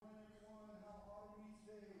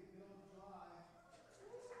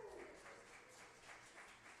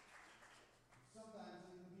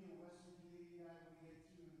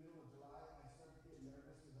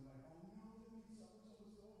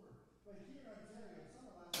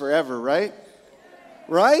forever, right?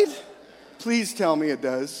 Right? Please tell me it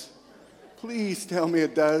does. Please tell me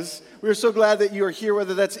it does. We are so glad that you are here,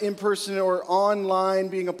 whether that's in person or online,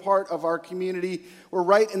 being a part of our community. We're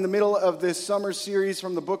right in the middle of this summer series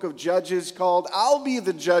from the book of Judges called I'll Be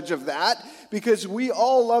the Judge of That, because we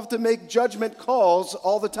all love to make judgment calls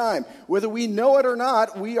all the time. Whether we know it or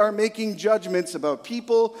not, we are making judgments about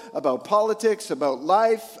people, about politics, about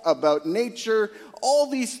life, about nature, all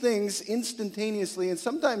these things instantaneously and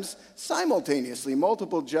sometimes simultaneously,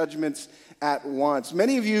 multiple judgments at once.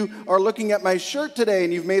 Many of you are looking at my shirt today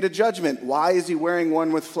and you've made a judgment. Why is he wearing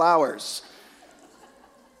one with flowers?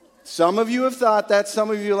 Some of you have thought that.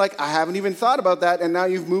 Some of you are like, I haven't even thought about that, and now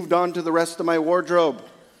you've moved on to the rest of my wardrobe.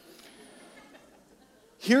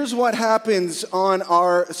 Here's what happens on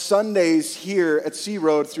our Sundays here at Sea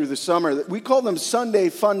Road through the summer. We call them Sunday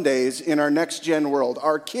Fun Days in our Next Gen world.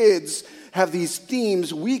 Our kids have these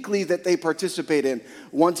themes weekly that they participate in.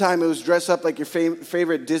 One time it was dress up like your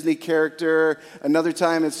favorite Disney character. Another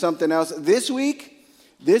time it's something else. This week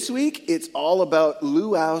it's all about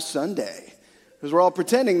Luau Sunday. Because we're all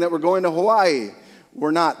pretending that we're going to Hawaii.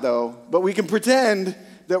 We're not, though. But we can pretend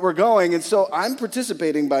that we're going. And so I'm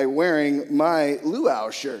participating by wearing my luau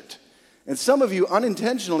shirt. And some of you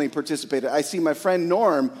unintentionally participated. I see my friend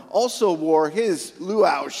Norm also wore his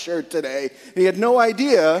luau shirt today. He had no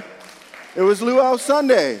idea it was Luau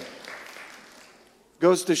Sunday.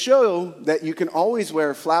 Goes to show that you can always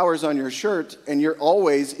wear flowers on your shirt and you're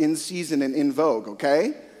always in season and in vogue,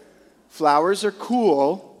 okay? Flowers are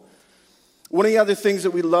cool. One of the other things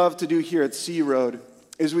that we love to do here at Sea Road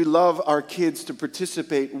is we love our kids to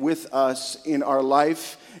participate with us in our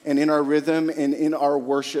life and in our rhythm and in our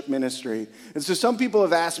worship ministry. And so some people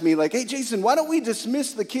have asked me, like, hey, Jason, why don't we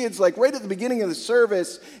dismiss the kids, like, right at the beginning of the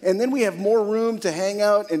service, and then we have more room to hang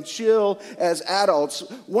out and chill as adults?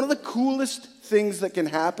 One of the coolest things that can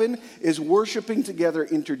happen is worshiping together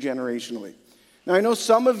intergenerationally. Now, I know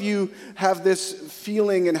some of you have this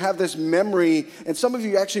feeling and have this memory, and some of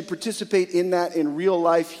you actually participate in that in real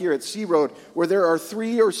life here at Sea Road, where there are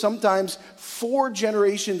 3 or sometimes 4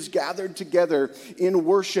 generations gathered together in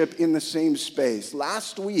worship in the same space.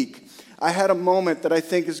 Last week, I had a moment that I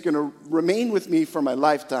think is going to remain with me for my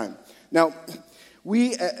lifetime. Now,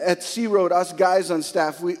 we at Sea Road, us guys on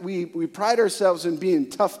staff, we pride ourselves in being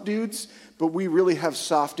tough dudes, but we really have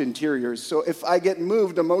soft interiors. So if I get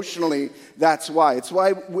moved emotionally, that's why. It's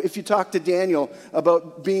why if you talk to Daniel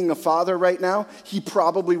about being a father right now, he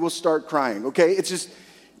probably will start crying, okay? It's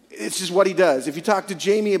just what he does. If you talk to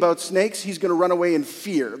Jamie about snakes, he's going to run away in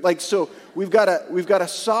fear. So we've got a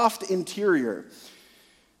soft interior.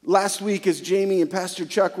 Last week, as Jamie and Pastor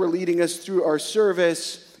Chuck were leading us through our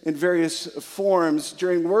service in various forms,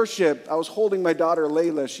 during worship, I was holding my daughter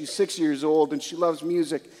Layla. She's 6 years old, and she loves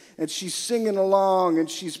music. And she's singing along, and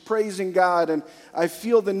she's praising God, and I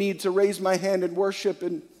feel the need to raise my hand in worship,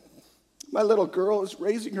 and my little girl is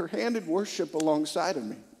raising her hand in worship alongside of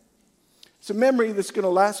me. It's a memory that's going to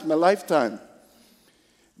last my lifetime.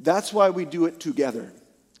 That's why we do it together.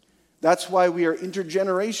 That's why we are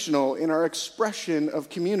intergenerational in our expression of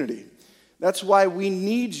community. That's why we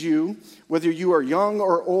need you, whether you are young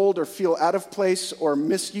or old or feel out of place or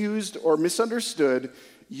misused or misunderstood.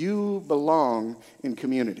 You belong in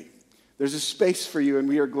community. There's a space for you, and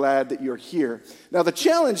we are glad that you're here. Now, the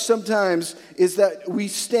challenge sometimes is that we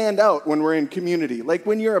stand out when we're in community. Like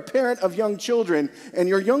when you're a parent of young children, and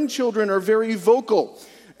your young children are very vocal.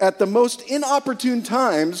 At the most inopportune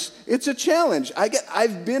times, it's a challenge.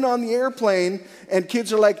 I've been on the airplane, and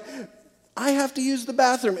kids are like, I have to use the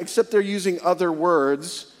bathroom, except they're using other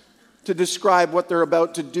words to describe what they're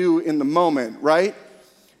about to do in the moment, right?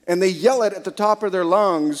 And they yell it at the top of their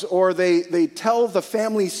lungs, or they tell the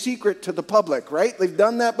family secret to the public, right? They've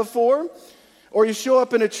done that before. Or you show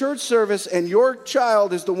up in a church service and your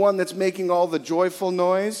child is the one that's making all the joyful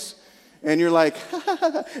noise. And you're like,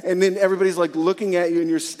 and then everybody's like looking at you and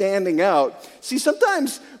you're standing out. See,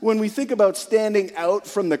 sometimes when we think about standing out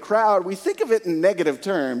from the crowd, we think of it in negative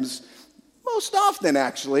terms. Most often,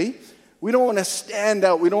 actually. We don't want to stand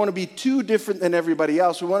out. We don't want to be too different than everybody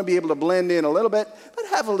else. We want to be able to blend in a little bit, but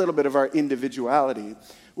have a little bit of our individuality.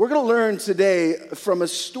 We're going to learn today from a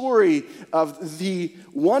story of the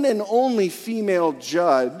one and only female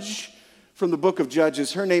judge from the book of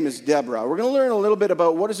Judges. Her name is Deborah. We're going to learn a little bit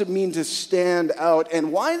about what does it mean to stand out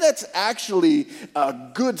and why that's actually a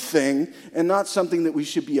good thing and not something that we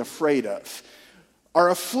should be afraid of. Our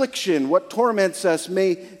affliction, what torments us,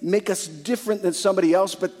 may make us different than somebody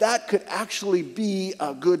else, but that could actually be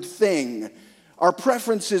a good thing. Our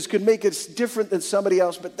preferences could make us different than somebody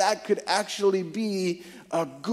else, but that could actually be a good